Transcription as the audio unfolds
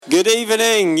Good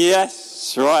evening.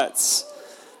 Yes, right.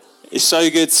 It's so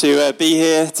good to be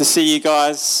here, to see you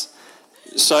guys.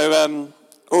 So,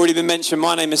 already been mentioned,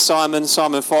 my name is Simon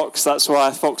Fox. That's why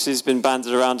Fox has been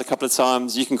banded around a couple of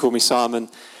times. You can call me Simon.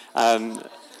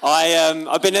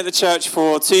 I've been at the church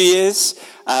for 2 years,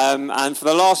 and for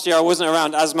the last year I wasn't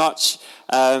around as much.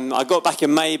 I got back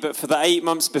in May, but for the 8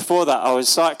 months before that I was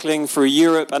cycling through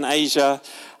Europe and Asia,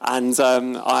 and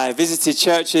I visited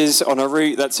churches on a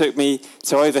route that took me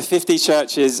to over 50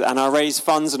 churches, and I raised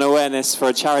funds and awareness for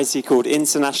a charity called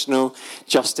International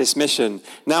Justice Mission.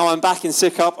 Now I'm back in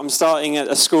Sidcup. I'm starting at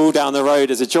a school down the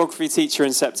road as a geography teacher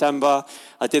in September.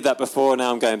 I did that before,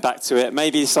 now I'm going back to it.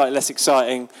 Maybe slightly less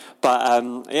exciting, but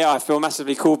I feel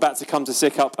massively called back to come to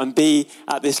Sidcup and be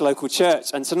at this local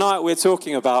church. And tonight we're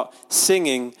talking about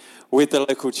singing with the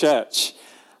local church.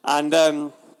 And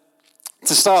to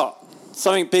start,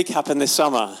 something big happened this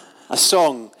summer. A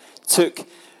song took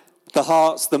the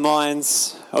hearts, the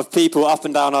minds of people up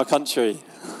and down our country.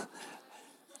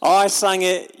 I sang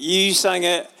it, you sang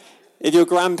it. If your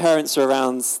grandparents are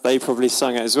around, they probably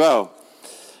sang it as well.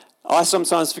 I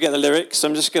sometimes forget the lyrics, so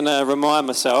I'm just going to remind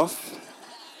myself.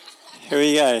 Here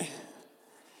we go.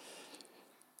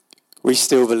 We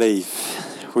still believe.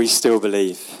 We still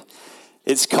believe.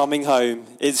 It's coming home.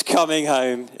 It's coming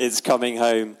home. It's coming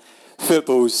home.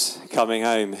 Football's coming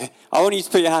home. I want you to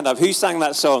put your hand up. Who sang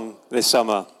that song this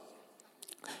summer?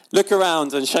 Look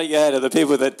around and shake your head at the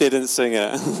people that didn't sing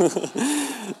it.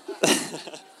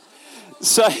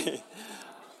 So, I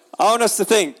want us to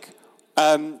think,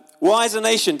 why as a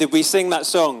nation did we sing that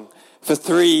song for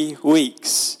 3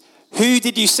 weeks? Who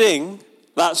did you sing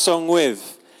that song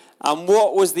with? And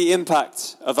what was the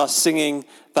impact of us singing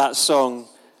that song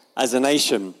as a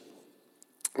nation?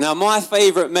 Now, my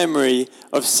favourite memory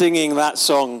of singing that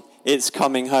song, It's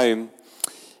Coming Home,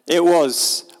 it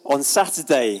was on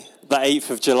Saturday, the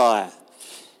 8th of July.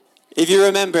 If you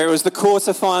remember, it was the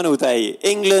quarter-final day.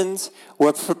 England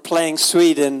were playing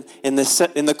Sweden in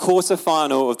the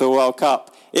quarter-final of the World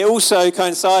Cup. It also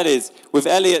coincided with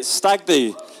Elliot's stag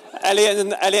do.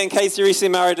 Elliot and Katie recently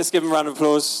married. Let's give them a round of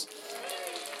applause.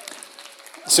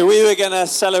 So we were going to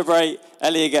celebrate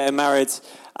Elliot getting married,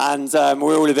 and we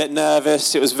were all a bit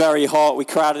nervous. It was very hot. We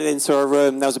crowded into a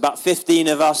room. There was about 15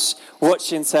 of us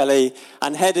watching telly,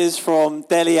 and headers from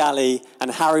Dele Alli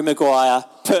and Harry Maguire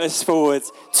put us forward.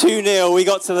 2-0, we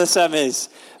got to the semis.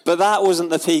 But that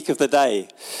wasn't the peak of the day.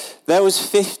 There was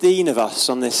 15 of us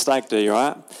on this stag do,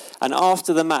 right? And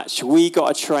after the match, we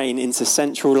got a train into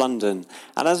central London.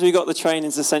 And as we got the train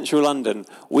into central London,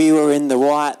 we were in the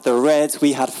white, the red,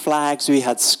 we had flags, we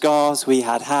had scarves, we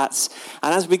had hats.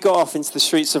 And as we got off into the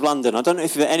streets of London, I don't know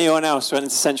if anyone else went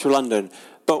into central London,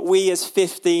 but we as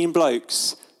 15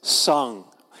 blokes sung.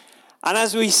 And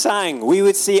as we sang, we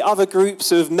would see other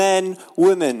groups of men,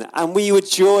 women, and we would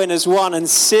join as one and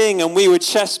sing, and we would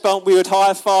chest bump, we would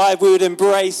high five, we would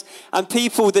embrace, and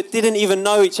people that didn't even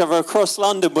know each other across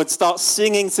London would start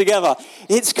singing together.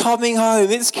 It's coming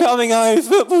home, it's coming home,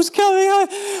 football's coming home.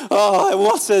 Oh,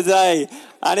 what a day.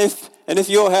 And if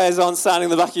your hairs aren't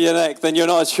standing in the back of your neck, then you're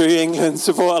not a true England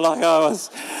supporter like I was.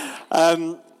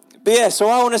 But yeah, so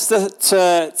I want us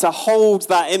to hold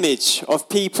that image of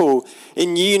people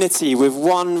in unity with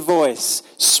one voice,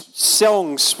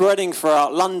 songs spreading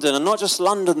throughout London, and not just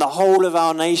London, the whole of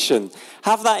our nation.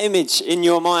 Have that image in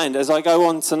your mind as I go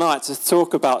on tonight to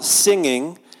talk about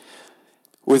singing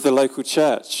with the local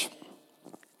church.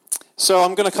 So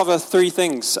I'm going to cover 3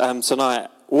 things tonight.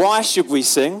 Why should we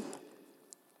sing?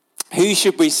 Who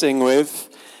should we sing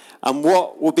with? And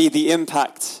what will be the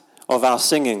impact of our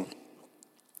singing?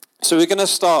 So we're going to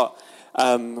start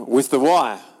with the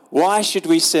why. Why should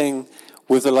we sing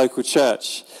with the local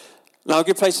church? Now, a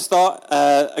good place to start,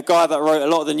 a guy that wrote a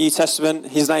lot of the New Testament,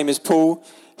 his name is Paul.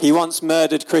 He once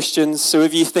murdered Christians. So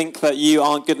if you think that you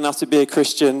aren't good enough to be a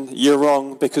Christian, you're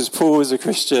wrong, because Paul was a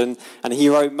Christian and he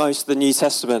wrote most of the New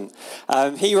Testament.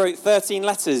 He wrote 13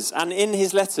 letters, and in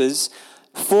his letters,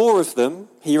 4 of them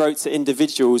he wrote to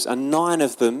individuals and 9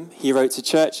 of them he wrote to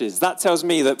churches. That tells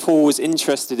me that Paul was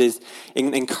interested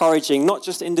in encouraging not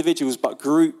just individuals but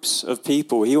groups of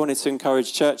people. He wanted to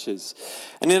encourage churches.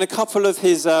 And in a couple of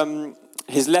his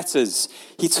letters,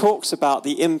 he talks about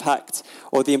the impact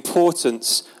or the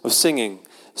importance of singing.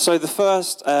 So the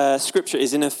first scripture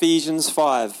is in Ephesians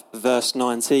 5, verse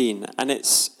 19. And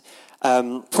it's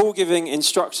Paul giving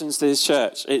instructions to his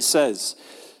church. It says...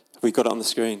 We got it on the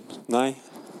screen. No?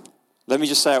 Let me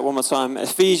just say it one more time.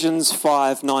 Ephesians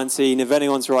 5:19. If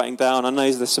anyone's writing down, I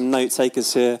know there's some note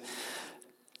takers here.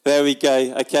 There we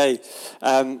go. Okay.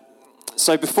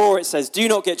 So before it says, do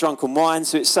not get drunk on wine.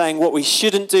 So it's saying what we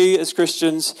shouldn't do as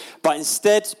Christians, but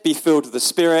instead be filled with the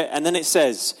Spirit. And then it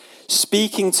says,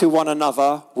 speaking to one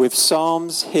another with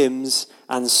psalms, hymns,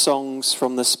 and songs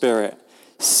from the Spirit.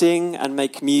 Sing and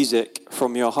make music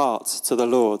from your heart to the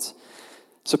Lord.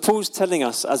 So Paul's telling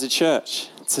us as a church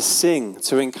to sing,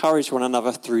 to encourage one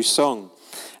another through song.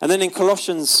 And then in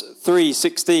Colossians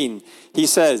 3:16, he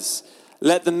says,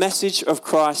 let the message of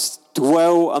Christ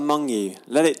dwell among you.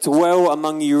 Let it dwell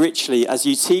among you richly as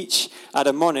you teach and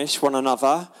admonish one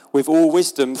another with all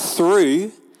wisdom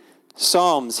through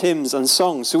psalms, hymns, and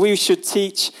songs. So we should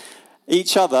teach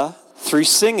each other through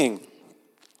singing.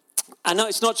 And no,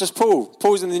 it's not just Paul.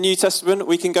 Paul's in the New Testament.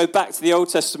 We can go back to the Old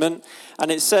Testament,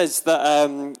 and it says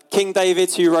that King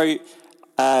David, who wrote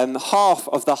half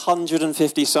of the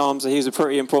 150 Psalms, he was a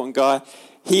pretty important guy.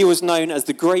 He was known as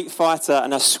the great fighter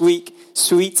and a sweet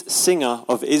singer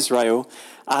of Israel.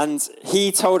 And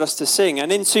he told us to sing.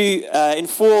 And in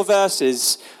 4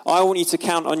 verses, I want you to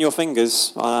count on your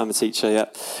fingers. I'm a teacher, yeah.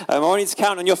 I want you to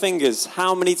count on your fingers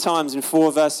how many times in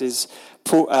 4 verses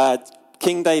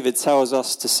King David tells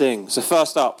us to sing. So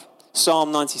first up,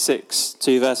 Psalm 96,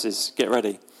 2 verses. Get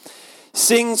ready.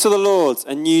 Sing to the Lord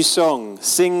a new song.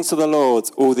 Sing to the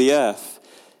Lord, all the earth.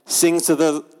 Sing to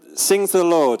the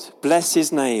Lord, bless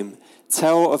his name.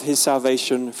 Tell of his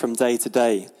salvation from day to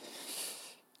day.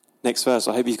 Next verse,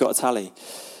 I hope you've got a tally.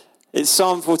 It's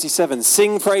Psalm 47.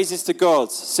 Sing praises to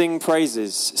God. Sing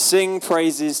praises. Sing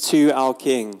praises to our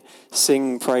King.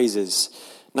 Sing praises.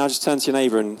 Now just turn to your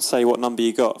neighbour and say what number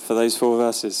you got for those 4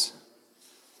 verses.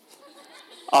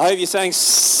 I hope you're saying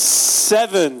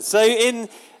 7. So in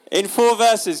 4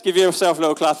 verses, give yourself a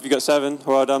little clap if you got 7.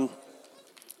 Well done.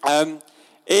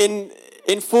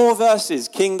 In 4 verses,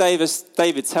 King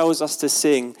David tells us to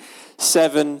sing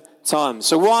 7 times.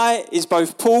 So why is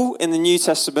both Paul in the New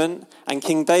Testament and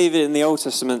King David in the Old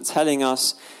Testament telling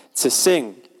us to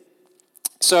sing?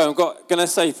 So I'm going to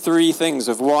say 3 things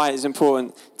of why it's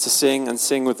important to sing and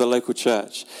sing with the local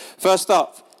church. First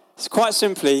up, it's quite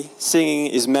simply, singing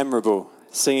is memorable.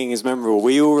 Singing is memorable.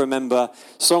 We all remember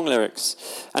song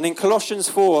lyrics. And in Colossians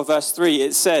 4, verse 3,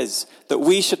 it says that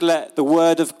we should let the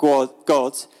word of God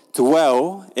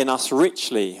dwell in us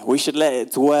richly. We should let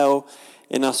it dwell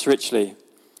in us richly.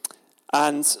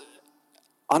 And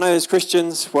I know as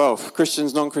Christians,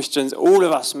 Christians, non-Christians, all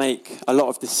of us make a lot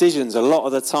of decisions a lot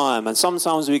of the time. And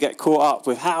sometimes we get caught up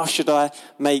with how should I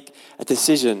make a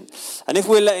decision? And if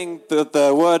we're letting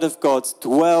the word of God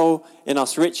dwell in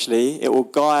us richly, it will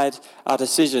guide our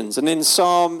decisions. And in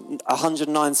Psalm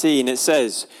 119, it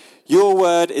says, your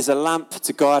word is a lamp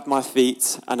to guide my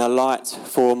feet and a light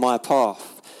for my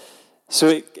path.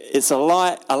 So it's a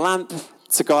lamp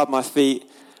to guide my feet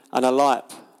and a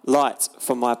light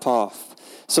for my path.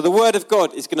 So the word of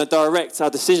God is going to direct our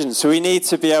decisions. So we need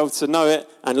to be able to know it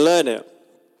and learn it.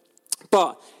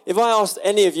 But if I asked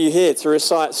any of you here to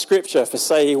recite scripture for,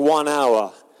 say, 1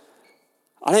 hour,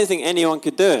 I don't think anyone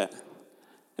could do it.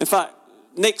 In fact,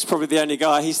 Nick's probably the only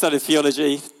guy. He studied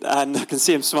theology, and I can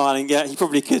see him smiling. Yeah, he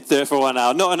probably could do it for 1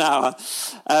 hour, not an hour.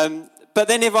 But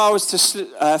then if I was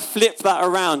to flip that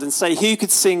around and say, who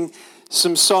could sing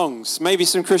some songs, maybe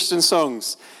some Christian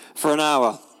songs, for an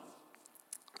hour?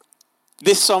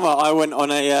 This summer I went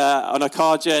on a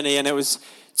car journey, and it was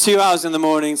 2 hours in the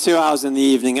morning, 2 hours in the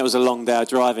evening. It was a long day of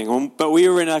driving, but we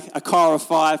were in a car of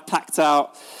 5, packed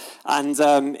out. And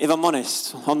if I'm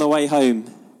honest, on the way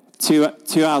home, 2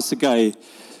 hours to go,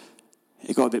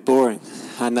 it got a bit boring,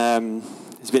 and it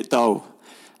was a bit dull.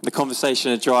 The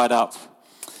conversation had dried up.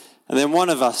 And then one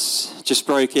of us just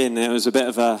broke in, and it was a bit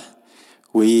of a,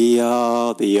 we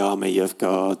are the army of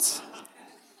God.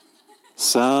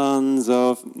 Sons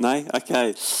of... No?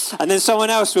 Okay. And then someone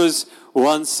else was,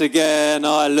 once again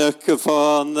I look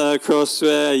upon the cross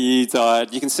where you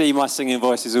died. You can see my singing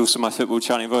voice is also my football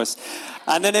chanting voice.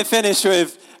 And then it finished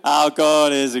with, our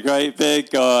God is a great big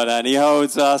God, and he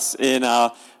holds us in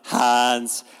our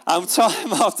hands. And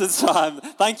time after time...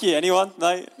 Thank you. Anyone?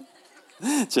 No?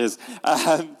 Cheers.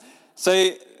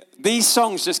 So these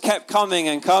songs just kept coming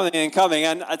and coming and coming.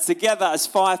 And together as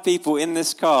 5 people in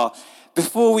this car,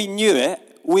 before we knew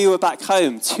it, we were back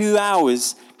home. 2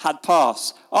 hours had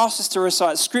passed. Asked us to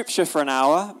recite scripture for an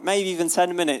hour, maybe even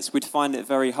 10 minutes, we'd find it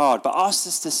very hard. But asked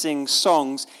us to sing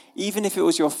songs, even if it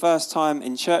was your first time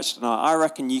in church tonight, I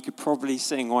reckon you could probably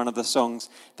sing one of the songs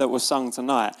that was sung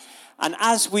tonight. And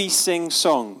as we sing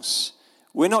songs,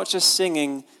 we're not just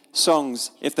singing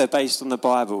songs if they're based on the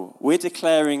Bible. We're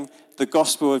declaring the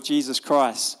gospel of Jesus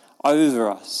Christ over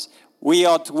us. We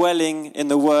are dwelling in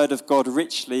the word of God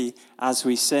richly as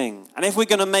we sing. And if we're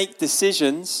going to make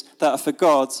decisions that are for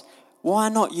God, why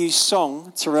not use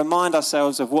song to remind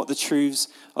ourselves of what the truths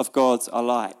of God are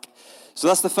like? So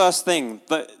that's the first thing.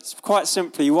 But quite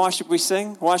simply, why should we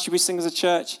sing? Why should we sing as a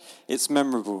church? It's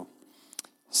memorable.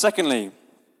 Secondly,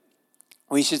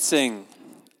 we should sing.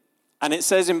 And it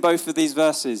says in both of these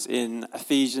verses, in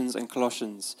Ephesians and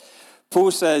Colossians,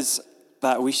 Paul says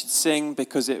that we should sing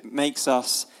because it makes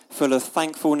us full of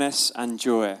thankfulness and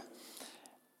joy.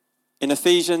 In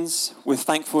Ephesians, with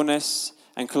thankfulness,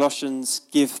 and Colossians,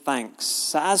 give thanks.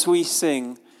 So as we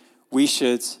sing, we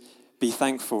should be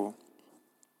thankful.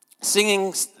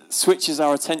 Singing switches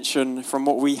our attention from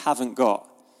what we haven't got.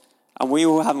 And we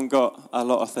all haven't got a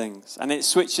lot of things. And it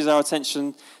switches our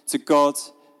attention to God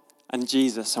and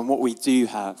Jesus and what we do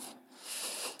have.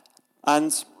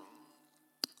 And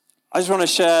I just want to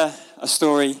share a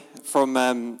story from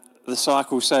the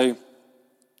cycle. So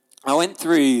I went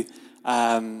through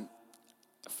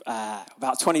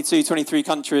about 22, 23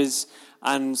 countries,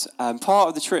 and part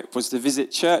of the trip was to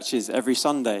visit churches every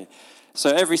Sunday. So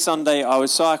every Sunday I would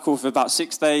cycle for about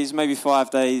 6 days, maybe 5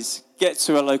 days, get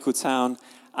to a local town,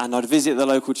 and I'd visit the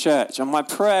local church. And my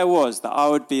prayer was that I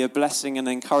would be a blessing and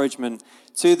encouragement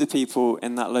to the people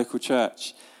in that local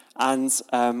church. And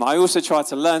I also tried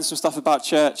to learn some stuff about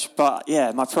church, but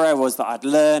yeah, my prayer was that I'd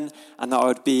learn and that I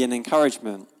would be an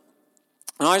encouragement.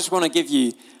 And I just want to give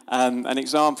you an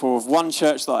example of one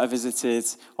church that I visited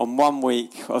on 1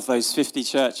 week of those 50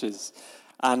 churches.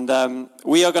 And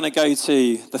we are going to go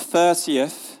to the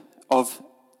 30th of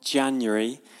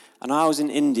January, and I was in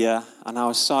India, and I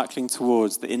was cycling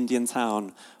towards the Indian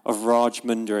town of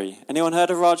Rajahmundry. Anyone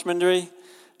heard of Rajahmundry?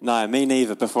 No, me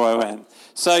neither before I went.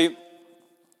 So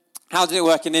how did it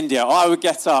work in India? I would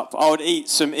get up, I would eat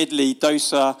some idli,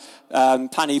 dosa,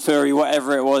 pani puri,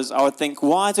 whatever it was. I would think,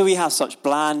 why do we have such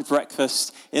bland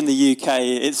breakfast in the UK?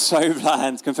 It's so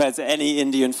bland compared to any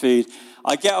Indian food.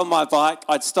 I'd get on my bike,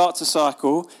 I'd start to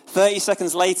cycle. 30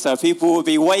 seconds later, people would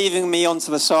be waving me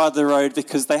onto the side of the road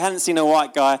because they hadn't seen a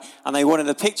white guy and they wanted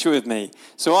a picture with me.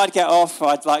 So I'd get off,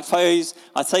 I'd pose,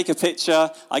 I'd take a picture,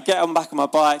 I'd get on back on my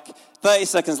bike. 30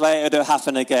 seconds later, it would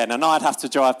happen again, and I'd have to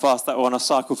drive past that one or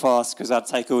cycle past because I'd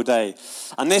take all day.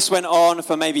 And this went on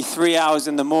for maybe 3 hours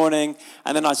in the morning,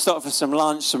 and then I'd stop for some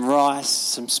lunch, some rice,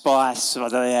 some spice,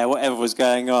 whatever was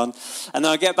going on. And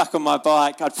then I'd get back on my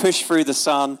bike, I'd push through the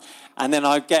sun, and then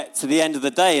I'd get to the end of the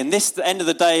day. And the end of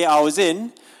the day, I was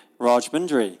in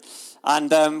Rajahmundry. And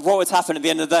what would happen at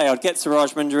the end of the day? I'd get to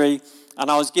Rajahmundry,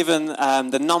 and I was given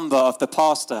the number of the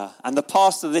pastor. And the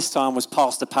pastor this time was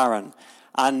Pastor Paran.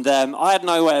 And I had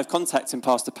no way of contacting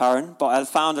Pastor Paran, but I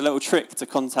found a little trick to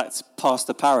contact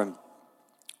Pastor Paran.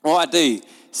 What I do,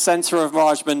 centre of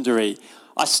Rajahmundry,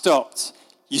 I stopped.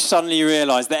 You suddenly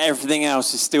realise that everything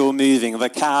else is still moving. The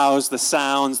cows, the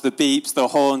sounds, the beeps, the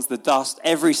horns, the dust.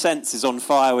 Every sense is on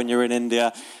fire when you're in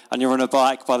India and you're on a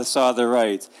bike by the side of the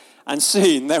road. And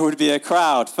soon there would be a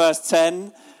crowd. First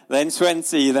 10, then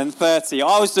 20, then 30.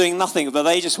 I was doing nothing, but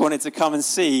they just wanted to come and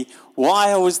see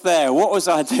why I was there. What was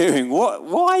I doing? Why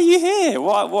are you here?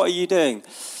 What are you doing?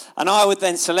 And I would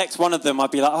then select one of them.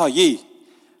 I'd be like, oh, you.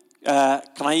 Can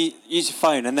I use your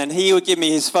phone? And then he would give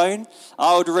me his phone.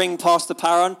 I would ring Pastor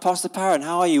Paran. Pastor Paran,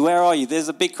 how are you? Where are you? There's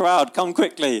a big crowd. Come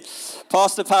quickly.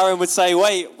 Pastor Paran would say,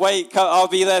 wait, I'll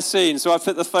be there soon. So I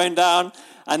put the phone down.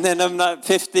 And then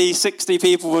 50, 60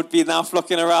 people would be now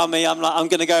flocking around me. I'm like, I'm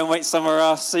going to go and wait somewhere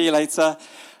else. See you later.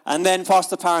 And then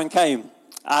Pastor Paran came.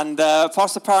 And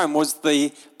Pastor Paran was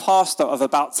the pastor of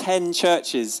about 10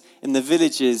 churches in the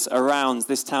villages around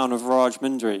this town of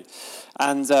Rajahmundry.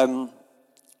 And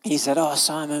he said, oh,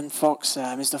 Simon Fox,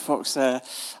 Mr. Fox,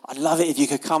 I'd love it if you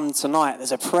could come tonight.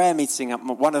 There's a prayer meeting at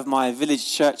one of my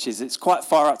village churches. It's quite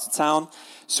far out to town.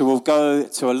 So we'll go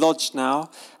to a lodge now,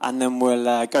 and then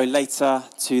we'll go later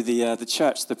to the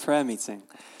church, the prayer meeting.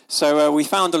 So we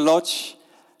found a lodge,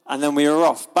 and then we were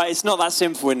off. But it's not that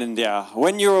simple in India.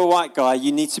 When you're a white guy,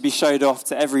 you need to be showed off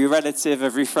to every relative,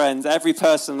 every friend, every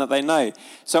person that they know.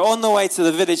 So on the way to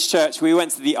the village church, we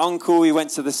went to the uncle, we went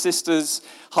to the sister's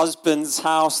husband's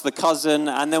house, the cousin,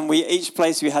 and then each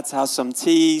place we had to have some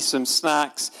tea, some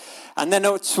snacks. And then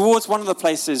towards one of the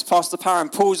places, Pastor Paran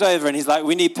pulls over, and he's like,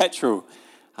 we need petrol.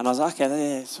 And I was like, okay,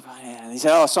 yeah. And he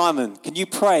said, oh, Simon, can you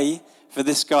pray for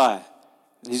this guy?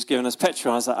 He's giving us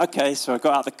petrol. I was like, okay. So I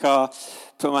got out the car,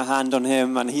 put my hand on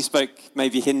him, and he spoke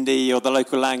maybe Hindi or the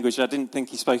local language. I didn't think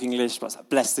he spoke English, but I was like,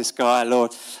 bless this guy,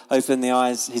 Lord. Open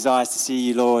his eyes to see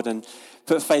you, Lord, and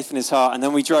put faith in his heart. And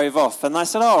then we drove off. And I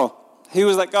said, oh, who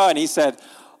was that guy? And he said,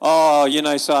 oh,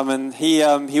 Simon, he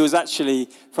was actually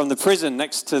from the prison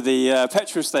next to the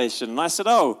petrol station. And I said,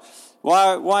 oh,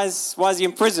 why is he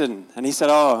in prison? And he said,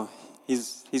 oh,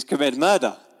 he's committed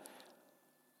murder.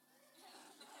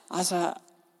 I was like,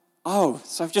 oh,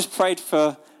 so I've just prayed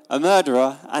for a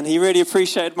murderer, and he really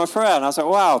appreciated my prayer. And I was like,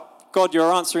 wow, God,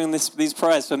 you're answering these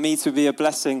prayers for me to be a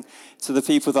blessing to the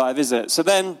people that I visit. So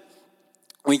then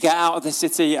we get out of the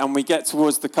city and we get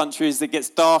towards the country as it gets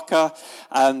darker.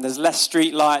 There's less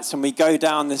street lights, and we go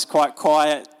down this quite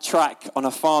quiet track on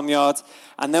a farmyard.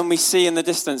 And then we see in the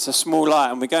distance a small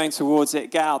light, and we're going towards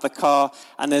it, get out of the car,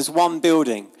 and there's one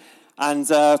building. And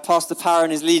Pastor Parron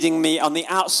is leading me on the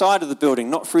outside of the building,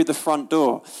 not through the front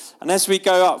door. And as we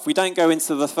go up, we don't go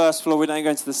into the first floor, we don't go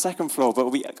into the second floor,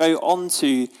 but we go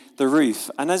onto the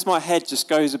roof. And as my head just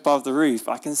goes above the roof,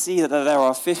 I can see that there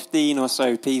are 15 or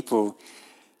so people,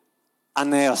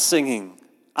 and they are singing.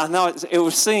 And now it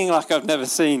was singing like I've never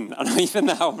seen. And even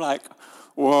now I'm like,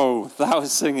 whoa, that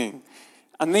was singing.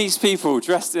 And these people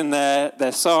dressed in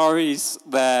their saris,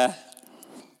 their...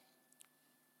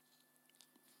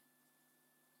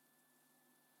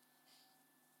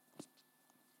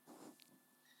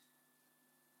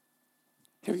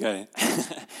 Here we go.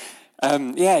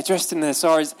 Dressed in their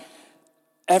saris.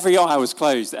 Every eye was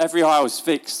closed. Every eye was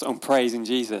fixed on praising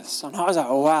Jesus. And I was like,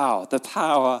 wow, the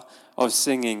power of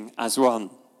singing as one.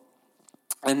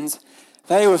 And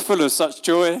they were full of such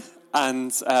joy.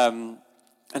 And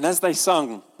as they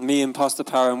sung, me and Pastor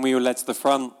Parron, we were led to the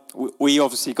front. We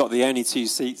obviously got the only 2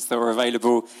 seats that were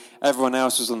available. Everyone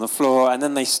else was on the floor. And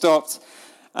then they stopped.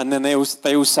 And then they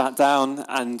all sat down,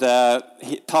 and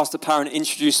Pastor Parron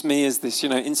introduced me as this,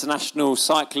 international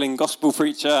cycling gospel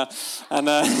preacher. And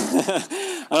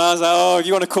and I was like, oh, if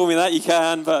you want to call me that, you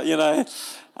can, but,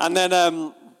 And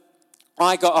then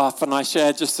I got up and I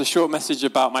shared just a short message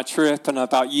about my trip and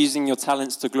about using your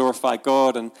talents to glorify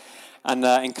God and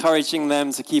encouraging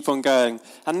them to keep on going.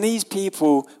 And these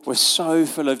people were so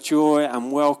full of joy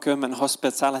and welcome and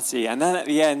hospitality. And then at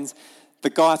the end, the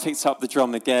guy picked up the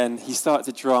drum again. He started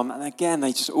to drum, and again,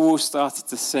 they just all started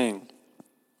to sing.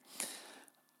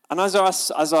 And as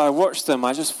I watched them,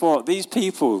 I just thought, these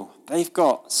people, they've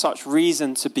got such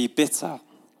reason to be bitter.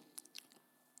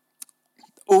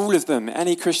 All of them,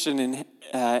 any Christian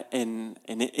in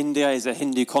India is a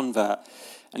Hindu convert.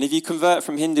 And if you convert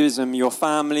from Hinduism, your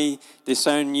family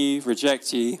disown you,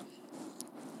 reject you.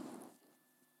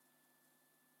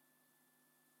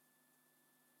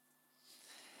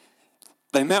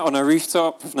 They met on a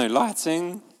rooftop with no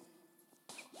lighting.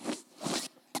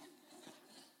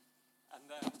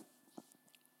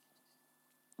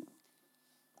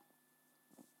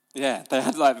 They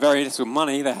had very little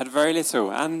money. They had very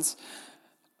little. And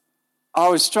I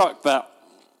was struck that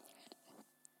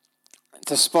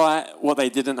despite what they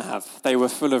didn't have, they were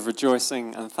full of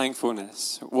rejoicing and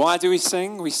thankfulness. Why do we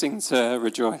sing? We sing to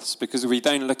rejoice because we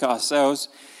don't look at ourselves.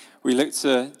 We look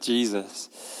to Jesus.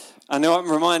 And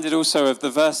I'm reminded also of the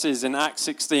verses in Acts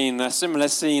 16, a similar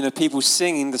scene of people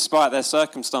singing despite their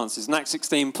circumstances. In Acts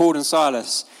 16, Paul and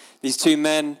Silas, these 2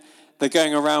 men, they're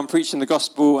going around preaching the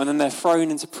gospel, and then they're thrown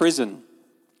into prison.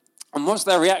 And what's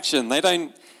their reaction? They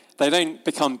don't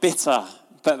become bitter,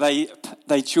 but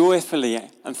they joyfully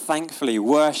and thankfully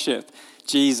worship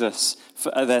Jesus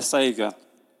for their Saviour.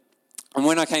 And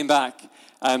when I came back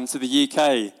to the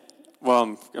UK, well,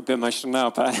 I'm a bit emotional now,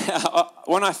 but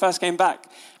when I first came back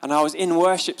and I was in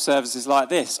worship services like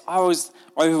this, I was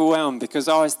overwhelmed because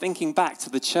I was thinking back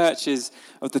to the churches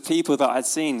of the people that I'd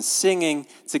seen singing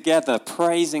together,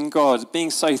 praising God, being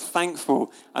so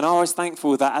thankful. And I was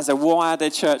thankful that as a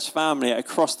wider church family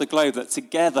across the globe, that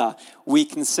together we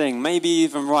can sing. Maybe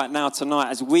even right now tonight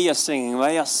as we are singing,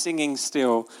 they are singing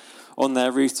still on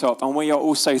their rooftop. And we are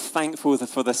also thankful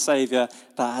for the Saviour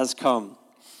that has come.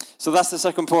 So that's the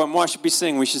second point. Why should we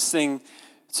sing? We should sing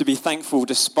to be thankful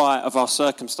despite of our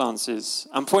circumstances.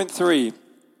 And point 3,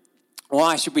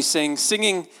 why should we sing?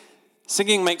 Singing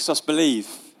makes us believe.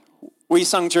 We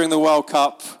sung during the World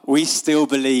Cup, we still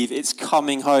believe it's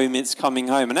coming home, it's coming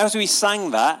home. And as we sang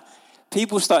that,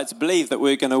 people started to believe that we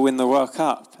were going to win the World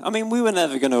Cup. I mean, we were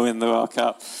never going to win the World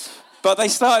Cup. But they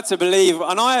started to believe,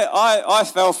 and I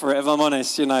fell for it, if I'm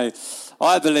honest,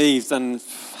 I believed and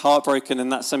heartbroken in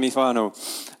that semi-final.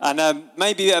 And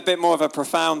maybe a bit more of a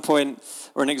profound point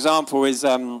or an example is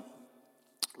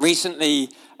recently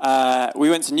we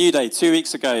went to New Day 2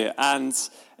 weeks ago, and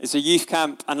it's a youth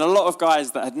camp, and a lot of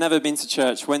guys that had never been to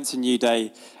church went to New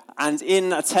Day, and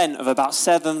in a tent of about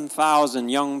 7,000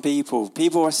 young people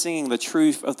were singing the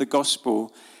truth of the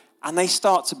gospel, and they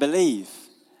start to believe.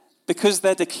 Because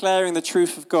they're declaring the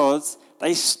truth of God,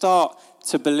 they start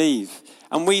to believe.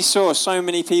 And we saw so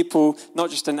many people, not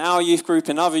just in our youth group,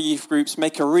 in other youth groups,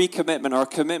 make a recommitment or a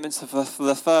commitment for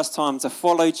the first time to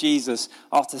follow Jesus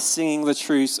after singing the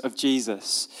truths of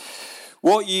Jesus.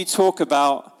 What you talk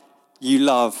about, you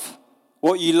love.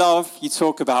 What you love, you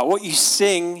talk about. What you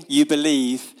sing, you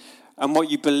believe. And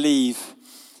what you believe,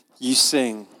 you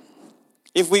sing.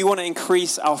 If we want to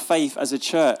increase our faith as a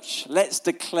church, let's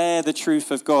declare the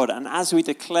truth of God. And as we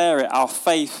declare it, our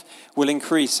faith will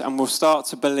increase and we'll start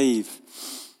to believe.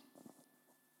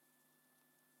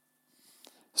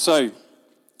 So,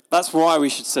 that's why we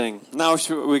should sing. Now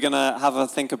we're going to have a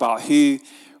think about who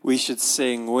we should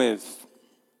sing with.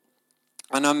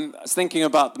 And I'm thinking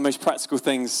about the most practical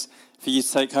things for you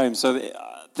to take home. So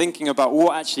thinking about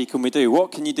what actually can we do?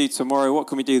 What can you do tomorrow? What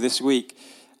can we do this week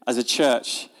as a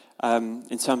church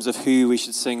in terms of who we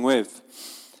should sing with?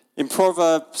 In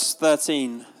Proverbs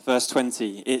 13, verse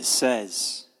 20, it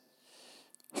says,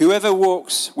 "Whoever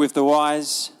walks with the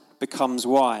wise becomes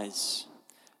wise,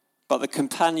 but the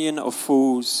companion of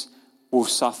fools will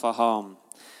suffer harm."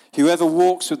 Whoever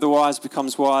walks with the wise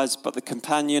becomes wise, but the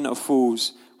companion of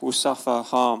fools will suffer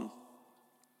harm.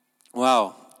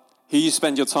 Wow. Who you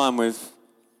spend your time with,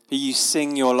 who you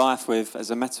sing your life with as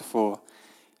a metaphor,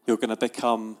 you're going to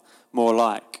become more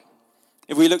like.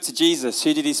 If we look to Jesus,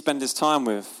 who did he spend his time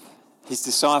with? His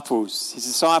disciples. His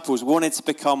disciples wanted to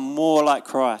become more like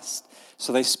Christ,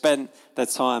 so they spent their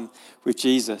time with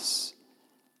Jesus.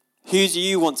 Who do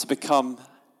you want to become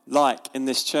like in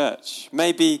this church?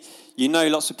 Maybe you know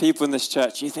lots of people in this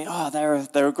church. You think, oh,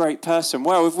 they're a great person.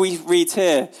 Well, if we read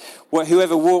here,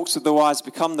 whoever walks with the wise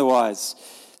become the wise.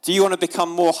 Do you want to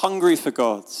become more hungry for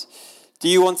God? Do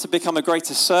you want to become a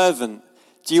greater servant?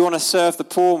 Do you want to serve the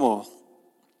poor more?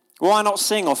 Why not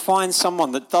sing or find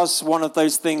someone that does one of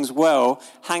those things well,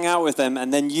 hang out with them,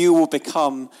 and then you will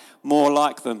become more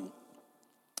like them?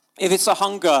 If it's a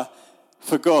hunger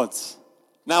for God.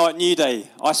 Now at New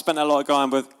Day, I spent a lot of time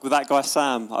with that guy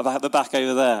Sam at the back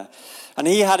over there. And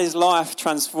he had his life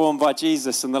transformed by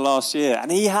Jesus in the last year.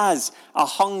 And he has a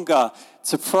hunger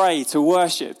to pray, to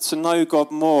worship, to know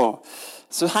God more.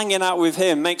 So hanging out with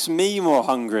him makes me more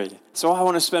hungry. So I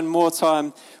want to spend more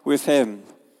time with him.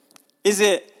 Is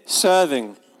it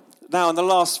serving? Now in the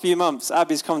last few months,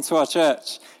 Abby's come to our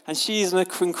church. And she's an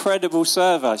incredible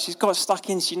server. She's got stuck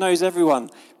in. She knows everyone.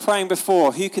 Praying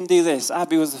before, who can do this?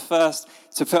 Abby was the first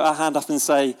to put her hand up and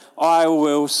say, I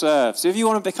will serve. So if you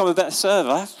want to become a better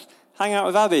server, hang out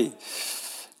with Abby.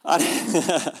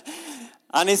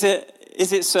 And is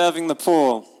it serving the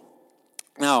poor?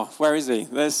 Now, where is he?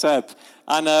 There's Seb.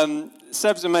 And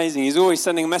Seb's amazing. He's always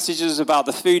sending messages about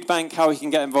the food bank, how he can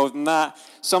get involved in that.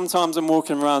 Sometimes I'm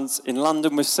walking around in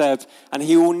London with Seb, and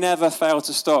he will never fail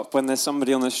to stop when there's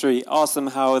somebody on the street, ask them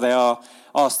how they are,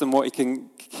 ask them what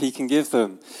he can give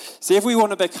them. See, if we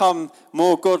want to become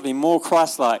more godly, more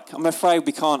Christ-like, I'm afraid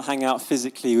we can't hang out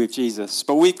physically with Jesus.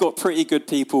 But we've got pretty good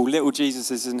people, little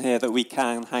Jesuses in here that we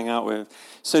can hang out with.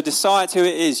 So decide who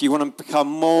it is you want to become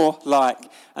more like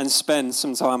and spend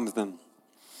some time with them.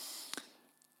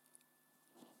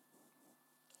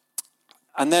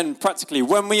 And then practically,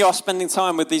 when we are spending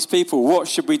time with these people, what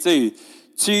should we do?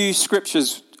 2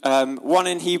 scriptures, one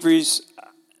in Hebrews,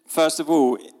 first of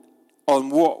all, on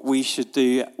what we should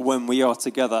do when we are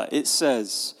together. It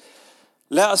says,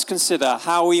 let us consider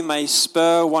how we may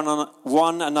spur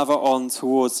one another on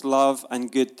towards love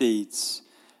and good deeds,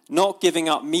 not giving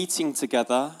up meeting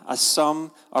together, as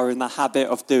some are in the habit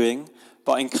of doing,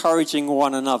 but encouraging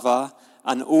one another,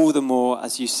 and all the more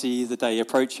as you see the day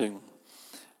approaching.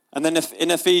 And then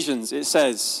in Ephesians, it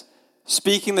says,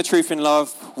 speaking the truth in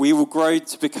love, we will grow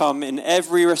to become in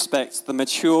every respect the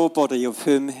mature body of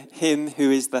him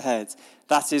who is the head.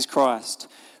 That is Christ.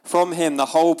 From him, the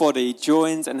whole body,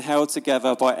 joined and held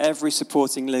together by every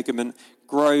supporting ligament,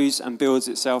 grows and builds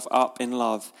itself up in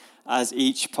love as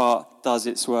each part does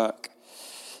its work.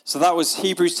 So that was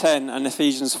Hebrews 10 and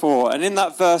Ephesians 4. And in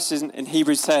that verse in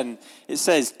Hebrews 10, it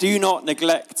says, do not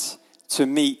neglect to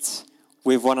meet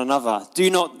with one another.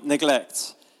 Do not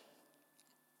neglect.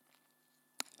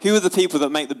 Who are the people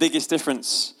that make the biggest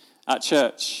difference at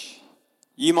church?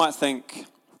 You might think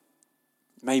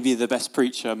maybe the best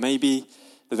preacher, maybe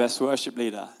the best worship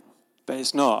leader, but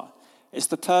it's not. It's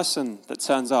the person that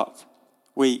turns up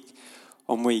week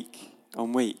on week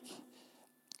on week.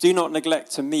 Do not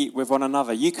neglect to meet with one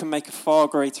another. You can make a far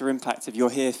greater impact if you're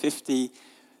here 50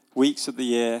 weeks of the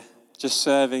year, just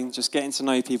serving, just getting to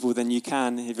know people, than you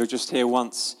can if you're just here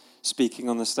once speaking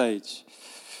on the stage.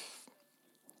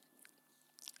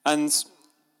 And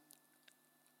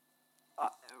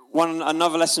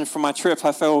another lesson from my trip,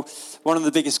 I feel one of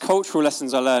the biggest cultural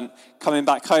lessons I learned coming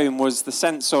back home was the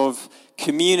sense of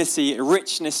community,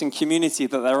 richness and community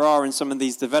that there are in some of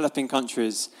these developing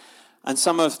countries. And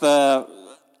some of the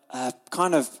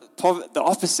kind of the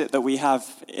opposite that we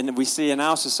see in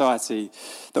our society,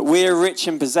 that we're rich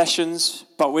in possessions,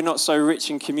 but we're not so rich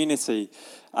in community.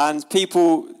 And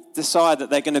people decide that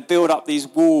they're going to build up these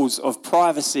walls of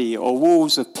privacy or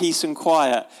walls of peace and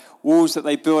quiet, walls that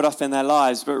they build up in their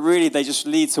lives, but really they just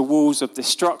lead to walls of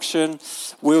destruction,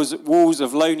 walls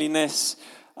of loneliness,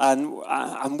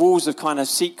 and walls of kind of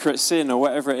secret sin or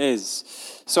whatever it is.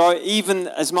 So even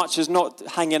as much as not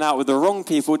hanging out with the wrong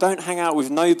people, don't hang out with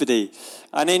nobody.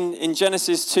 And in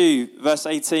Genesis 2, verse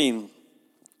 18,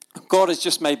 God has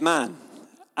just made man.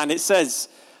 And it says,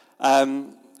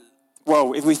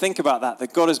 if we think about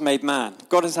that God has made man.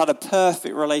 God has had a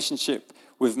perfect relationship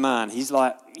with man. He's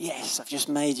like, yes, I've just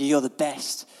made you, you're the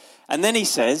best. And then he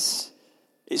says,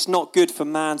 it's not good for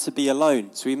man to be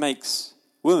alone. So he makes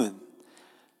woman.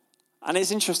 And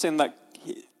it's interesting that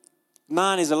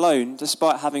man is alone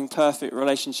despite having perfect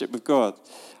relationship with God.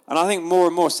 And I think more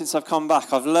and more since I've come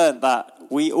back, I've learned that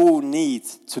we all need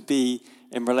to be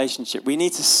in relationship. We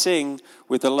need to sing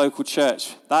with the local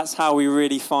church. That's how we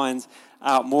really find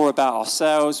out more about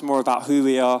ourselves, more about who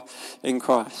we are in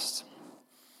Christ.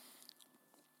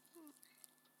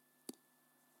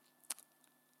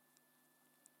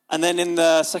 And then in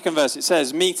the second verse it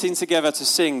says, meeting together to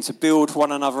sing, to build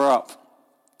one another up.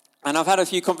 And I've had a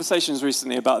few conversations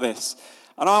recently about this.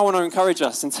 And I want to encourage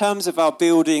us in terms of our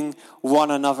building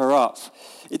one another up.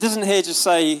 It doesn't here just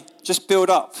say, just build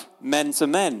up men to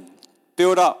men.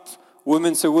 Build up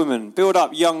woman to woman. Build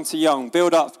up young to young.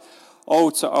 Build up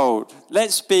old to old.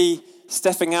 Let's be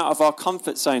stepping out of our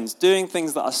comfort zones, doing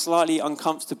things that are slightly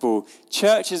uncomfortable.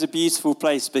 Church is a beautiful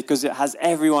place because it has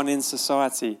everyone in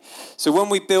society. So when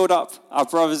we build up our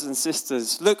brothers and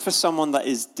sisters, look for someone that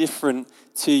is different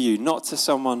to you, not to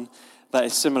someone that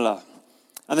is similar.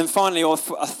 And then finally, a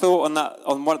thought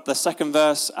on the second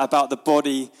verse about the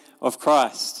body of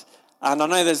Christ. And I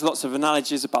know there's lots of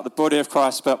analogies about the body of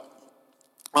Christ, but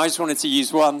I just wanted to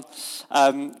use one.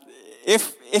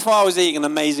 If I was eating an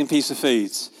amazing piece of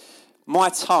food, my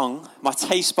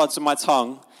taste buds of my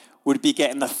tongue would be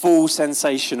getting the full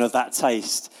sensation of that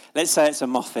taste. Let's say it's a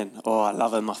muffin. Oh, I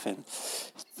love a muffin.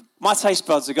 My taste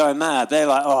buds are going mad. They're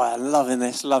like, oh, I'm loving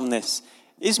this, loving this.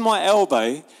 Is my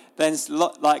elbow then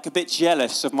like a bit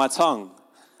jealous of my tongue?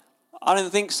 I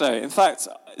don't think so. In fact,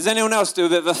 does anyone else do a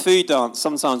bit of a food dance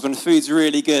sometimes when the food's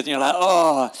really good and you're like,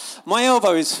 oh, my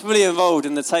elbow is fully involved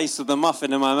in the taste of the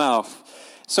muffin in my mouth.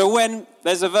 So when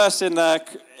there's a verse in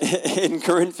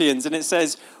Corinthians and it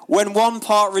says, when one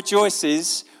part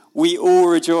rejoices, we all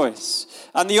rejoice.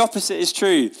 And the opposite is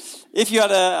true. If you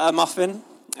had a muffin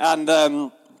and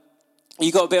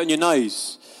you got a bit on your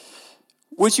nose,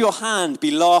 would your hand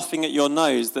be laughing at your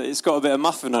nose that it's got a bit of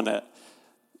muffin on it?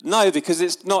 No, because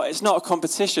it's not a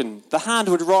competition. The hand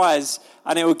would rise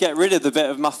and it would get rid of the bit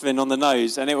of muffin on the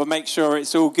nose and it would make sure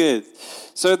it's all good.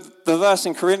 So the verse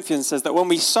in Corinthians says that when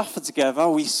we suffer together,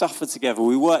 we suffer together.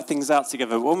 We work things out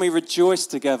together. When we rejoice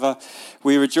together,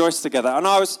 we rejoice together. And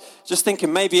I was just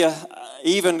thinking maybe a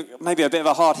bit of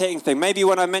a hard-hitting thing. Maybe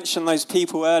when I mentioned those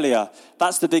people earlier,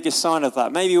 that's the biggest sign of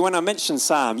that. Maybe when I mentioned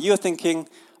Sam, you were thinking,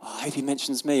 oh, I hope he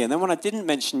mentions me. And then when I didn't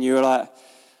mention you, you were like,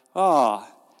 oh.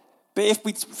 But if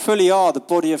we fully are the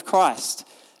body of Christ,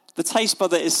 the taste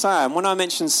bud that is Sam, when I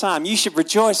mention Sam, you should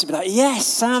rejoice and be like, yes,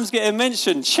 Sam's getting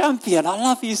mentioned. Champion, I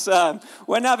love you, Sam.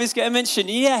 When Avi's getting mentioned,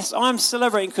 yes, I'm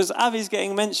celebrating because Avi's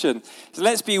getting mentioned. So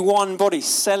let's be one body,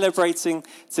 celebrating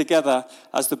together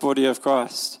as the body of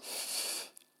Christ.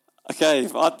 Okay,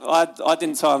 I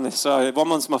didn't time this, so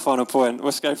I'm on to my final point.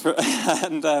 Let's go for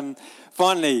it. And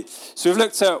finally, so we've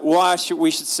looked at why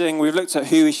we should sing. We've looked at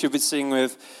who we should be singing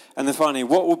with. And then finally,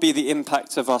 what will be the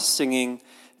impact of us singing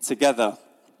together?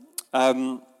 I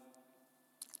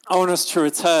want us to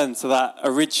return to that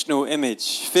original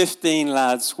image. 15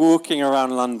 lads walking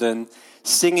around London,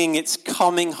 singing It's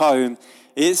Coming Home,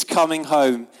 It's Coming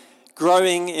Home,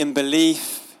 growing in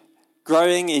belief,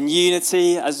 growing in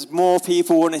unity as more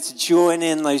people wanted to join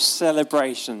in those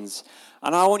celebrations.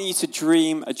 And I want you to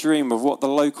dream a dream of what the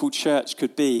local church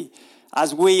could be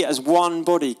as we, as one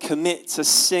body, commit to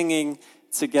singing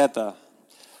together.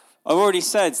 I've already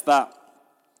said that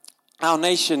our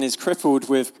nation is crippled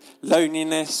with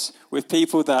loneliness, with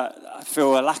people that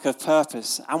feel a lack of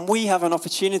purpose. And we have an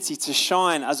opportunity to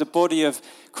shine as a body of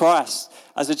Christ,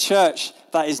 as a church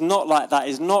that is not like that,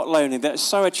 is not lonely, that is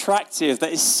so attractive,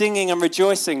 that is singing and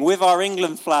rejoicing with our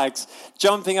England flags,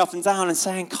 jumping up and down and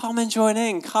saying, come and join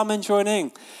in, come and join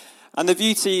in. And the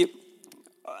beauty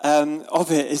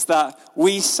of it is that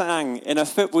we sang in a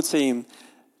football team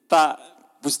that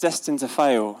was destined to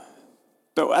fail.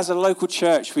 But as a local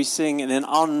church, we sing in an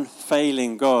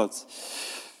unfailing God.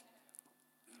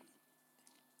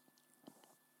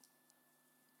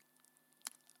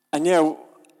 And yeah,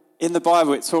 in the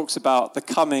Bible it talks about the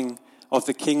coming of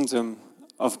the kingdom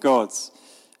of God.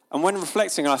 And when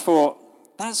reflecting, I thought,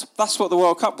 that's what the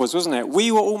World Cup was, wasn't it?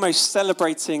 We were almost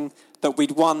celebrating that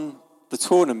we'd won the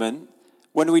tournament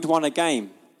when we'd won a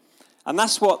game. And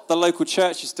that's what the local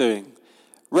church is doing.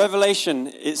 Revelation,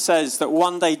 it says that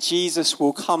one day Jesus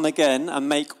will come again and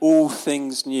make all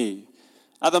things new.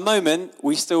 At the moment,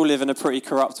 we still live in a pretty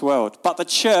corrupt world. But the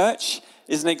church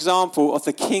is an example of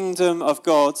the kingdom of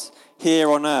God here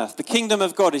on earth. The kingdom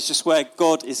of God is just where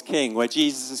God is king, where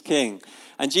Jesus is king.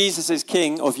 And Jesus is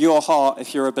king of your heart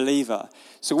if you're a believer.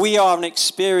 So we are an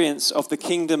experience of the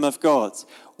kingdom of God.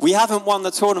 We haven't won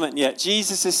the tournament yet.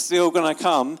 Jesus is still going to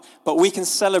come, but we can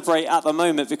celebrate at the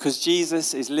moment because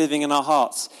Jesus is living in our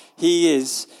hearts. He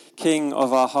is king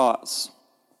of our hearts.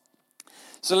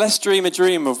 So let's dream a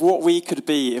dream of what we could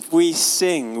be if we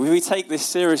sing, if we take this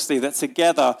seriously, that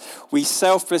together we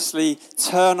selflessly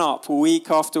turn up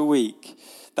week after week,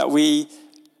 that we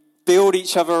build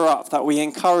each other up, that we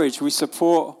encourage, we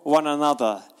support one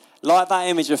another. Like that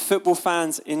image of football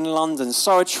fans in London,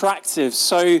 so attractive,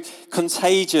 so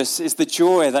contagious is the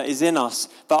joy that is in us,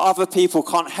 that other people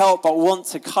can't help but want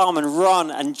to come and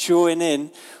run and join in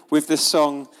with the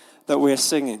song that we're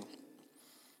singing.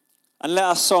 And let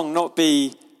our song not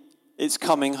be, it's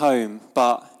coming home,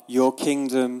 but your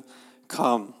kingdom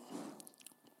come.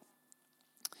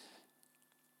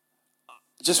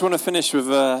 I just want to finish with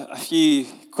a few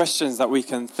questions that we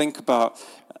can think about,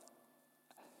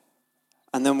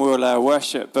 and then we'll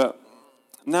worship. But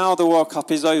now the World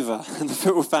Cup is over and the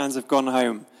football fans have gone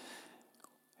home.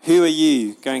 Who are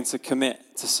you going to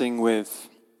commit to sing with?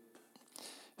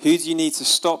 Who do you need to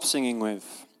stop singing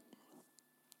with?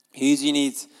 Who do you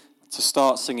need to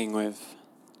start singing with?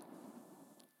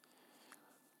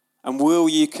 And will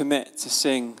you commit to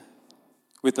sing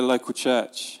with the local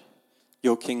church,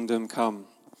 your kingdom come?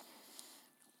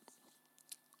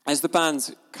 As the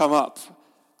band come up,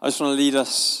 I just want to lead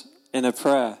us in a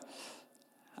prayer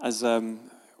as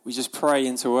we just pray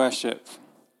into worship.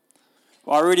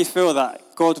 Well, I really feel that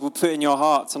God will put in your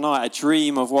heart tonight a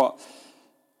dream of what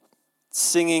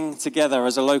singing together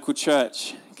as a local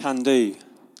church can do.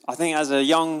 I think as a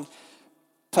young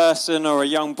person or a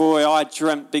young boy, I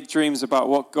dreamt big dreams about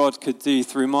what God could do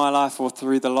through my life or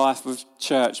through the life of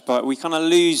church, but we kind of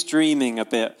lose dreaming a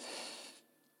bit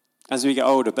as we get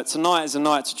older. But tonight is a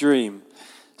night to dream.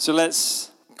 So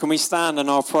can we stand and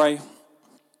I'll pray?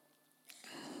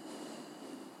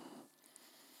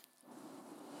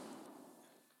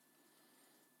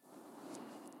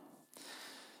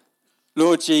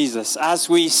 Lord Jesus, as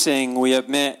we sing, we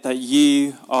admit that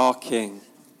you are King.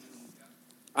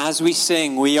 As we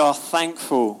sing, we are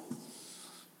thankful.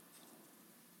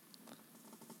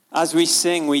 As we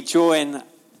sing, we join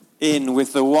in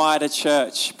with the wider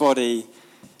church body.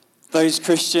 Those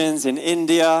Christians in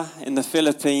India, in the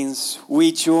Philippines,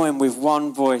 we join with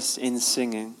one voice in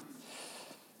singing.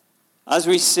 As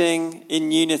we sing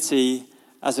in unity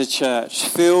as a church,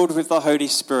 filled with the Holy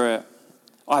Spirit,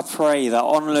 I pray that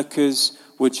onlookers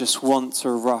would just want to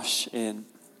rush in.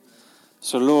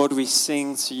 So Lord, we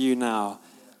sing to you now.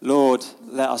 Lord,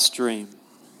 let us dream.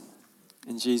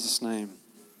 In Jesus' name,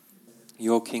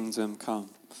 your kingdom come.